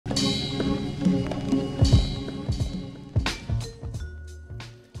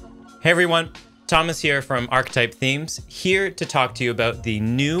Hey everyone, Thomas here from Archetype Themes, here to talk to you about the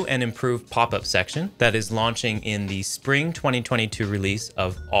new and improved pop-up section that is launching in the spring 2022 release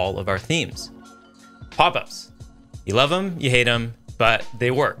of all of our themes. Pop-ups. You love them, you hate them, but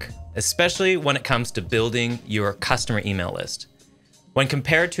they work, especially when it comes to building your customer email list. When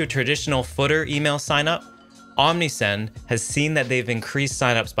compared to a traditional footer email signup, OmniSend has seen that they've increased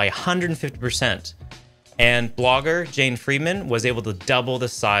signups by 150%. And blogger Jane Friedman was able to double the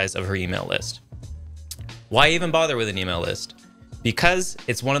size of her email list. Why even bother with an email list? Because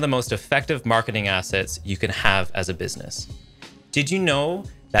it's one of the most effective marketing assets you can have as a business. Did you know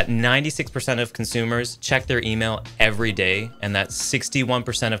that 96% of consumers check their email every day and that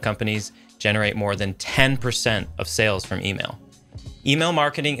 61% of companies generate more than 10% of sales from email? Email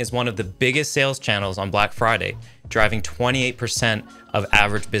marketing is one of the biggest sales channels on Black Friday, driving 28% of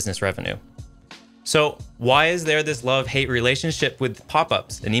average business revenue. So why is there this love-hate relationship with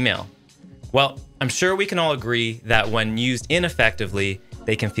pop-ups and email? Well, I'm sure we can all agree that when used ineffectively,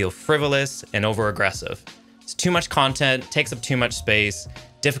 they can feel frivolous and over-aggressive. It's too much content, takes up too much space,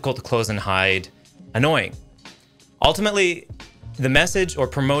 difficult to close and hide, annoying. Ultimately, the message or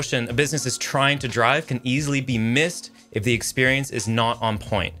promotion a business is trying to drive can easily be missed if the experience is not on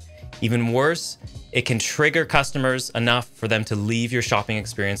point. Even worse, it can trigger customers enough for them to leave your shopping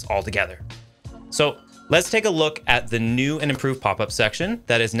experience altogether. So let's take a look at the new and improved pop-up section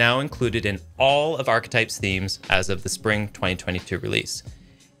that is now included in all of Archetype's themes as of the spring 2022 release,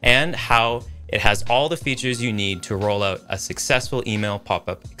 and how it has all the features you need to roll out a successful email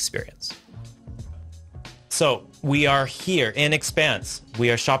pop-up experience. So we are here in Expanse.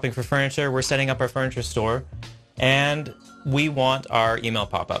 We are shopping for furniture. We're setting up our furniture store, and we want our email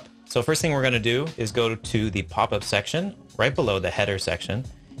pop-up. So first thing we're going to do is go to the pop-up section right below the header section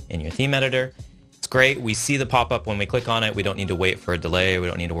in your theme editor. Great. We see the pop-up when we click on it. We don't need to wait for a delay. We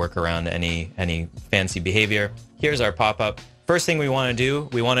don't need to work around any fancy behavior. Here's our pop-up. First thing we want to do,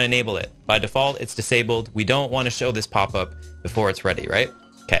 we want to enable it. By default, it's disabled. We don't want to show this pop-up before it's ready, right?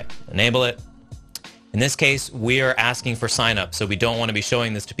 Okay, enable it. In this case, we are asking for sign up, so we don't want to be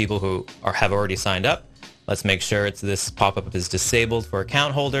showing this to people who have already signed up. Let's make sure this pop-up is disabled for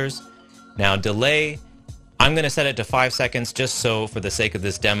account holders. Now delay. I'm going to set it to 5 seconds just so for the sake of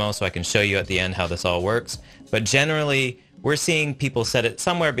this demo so I can show you at the end how this all works. But generally, we're seeing people set it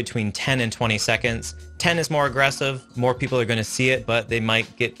somewhere between 10 and 20 seconds. 10 is more aggressive. More people are going to see it, but they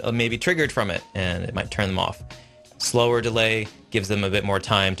might get maybe triggered from it and it might turn them off. Slower delay gives them a bit more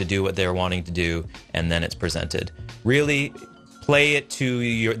time to do what they're wanting to do, and then it's presented. Really play it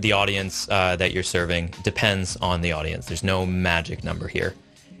to the audience that you're serving. Depends on the audience. There's no magic number here.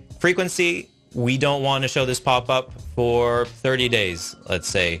 Frequency. We don't want to show this pop-up for 30 days, let's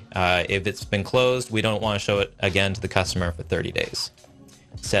say. If it's been closed, we don't want to show it again to the customer for 30 days.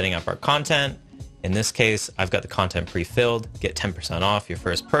 Setting up our content. In this case, I've got the content pre-filled. Get 10% off your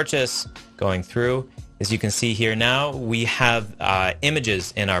first purchase. Going through. As you can see here now, we have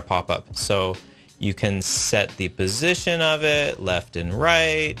images in our pop-up. So you can set the position of it, left and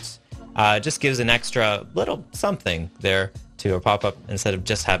right. Just gives an extra little something there to a pop-up instead of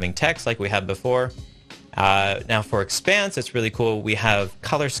just having text like we had before. Now for Expanse, it's really cool. We have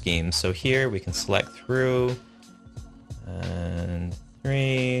color schemes. So here we can select through and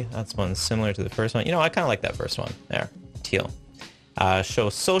 3. That's one similar to the first one. You know, I kind of like that first one there, teal. Show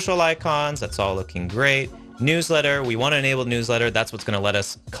social icons. That's all looking great. Newsletter. We want to enable newsletter. That's what's going to let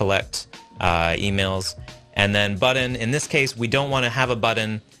us collect emails. And then button. In this case, we don't want to have a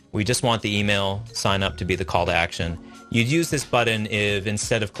button. We just want the email sign up to be the call to action. You'd use this button if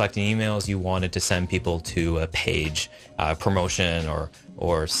instead of collecting emails, you wanted to send people to a page, promotion,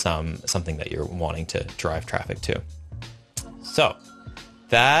 or something that you're wanting to drive traffic to. So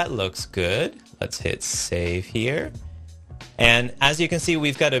that looks good. Let's hit save here. And as you can see,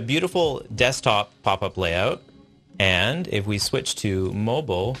 we've got a beautiful desktop pop-up layout. And if we switch to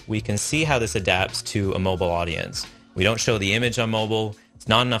mobile, we can see how this adapts to a mobile audience. We don't show the image on mobile. It's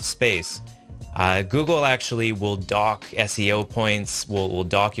not enough space. Google actually will dock SEO points, will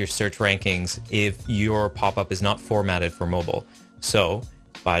dock your search rankings if your pop-up is not formatted for mobile. So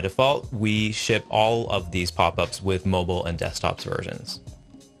by default, we ship all of these pop-ups with mobile and desktops versions.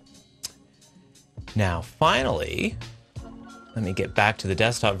 Now, finally, let me get back to the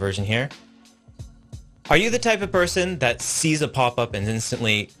desktop version here. Are you the type of person that sees a pop-up and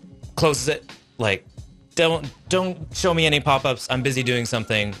instantly closes it? Like, don't show me any pop-ups. I'm busy doing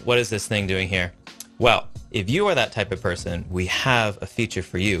something. What is this thing doing here? Well, if you are that type of person, we have a feature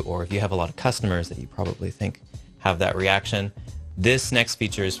for you. Or if you have a lot of customers that you probably think have that reaction, this next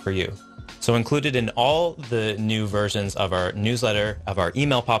feature is for you. So included in all the new versions of our newsletter, of our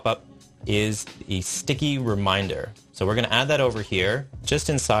email pop-up, is a sticky reminder. So we're going to add that over here, just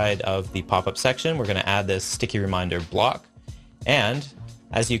inside of the pop-up section. We're going to add this sticky reminder block. And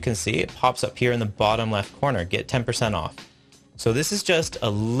as you can see, it pops up here in the bottom left corner, get 10% off. So this is just a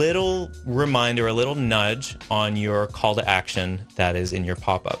little reminder, a little nudge on your call to action that is in your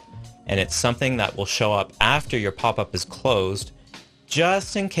pop-up. And it's something that will show up after your pop-up is closed,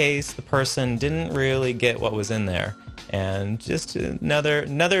 just in case the person didn't really get what was in there. And just another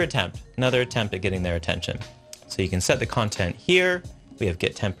attempt at getting their attention. So you can set the content here. We have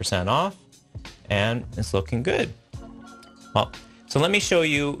get 10% off, and it's looking good. Well, so let me show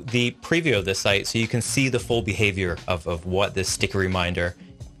you the preview of this site so you can see the full behavior of what this sticky reminder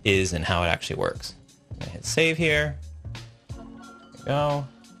is and how it actually works. I'm gonna hit save here. There we go.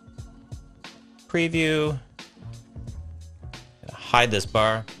 Preview. Hide this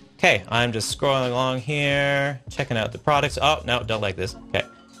bar. Okay, I'm just scrolling along here, checking out the products. Oh, no, don't like this. Okay,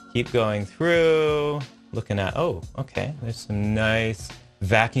 keep going through, looking at, oh, okay, there's some nice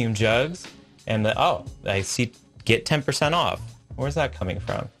vacuum jugs. And oh, I see get 10% off. Where's that coming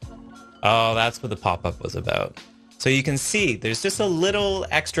from? Oh, that's what the pop-up was about. So you can see there's just a little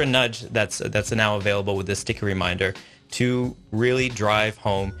extra nudge that's now available with this sticky reminder to really drive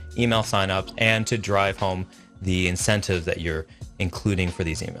home email signups and to drive home the incentive that you're including for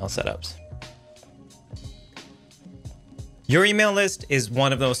these email setups. Your email list is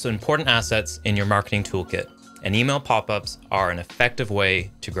one of the most important assets in your marketing toolkit, and email pop-ups are an effective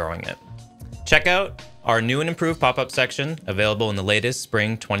way to growing it. Check out our new and improved pop-up section available in the latest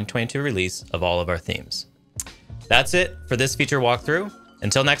spring 2022 release of all of our themes. That's it for this feature walkthrough.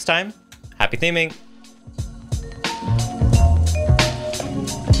 Until next time, happy theming!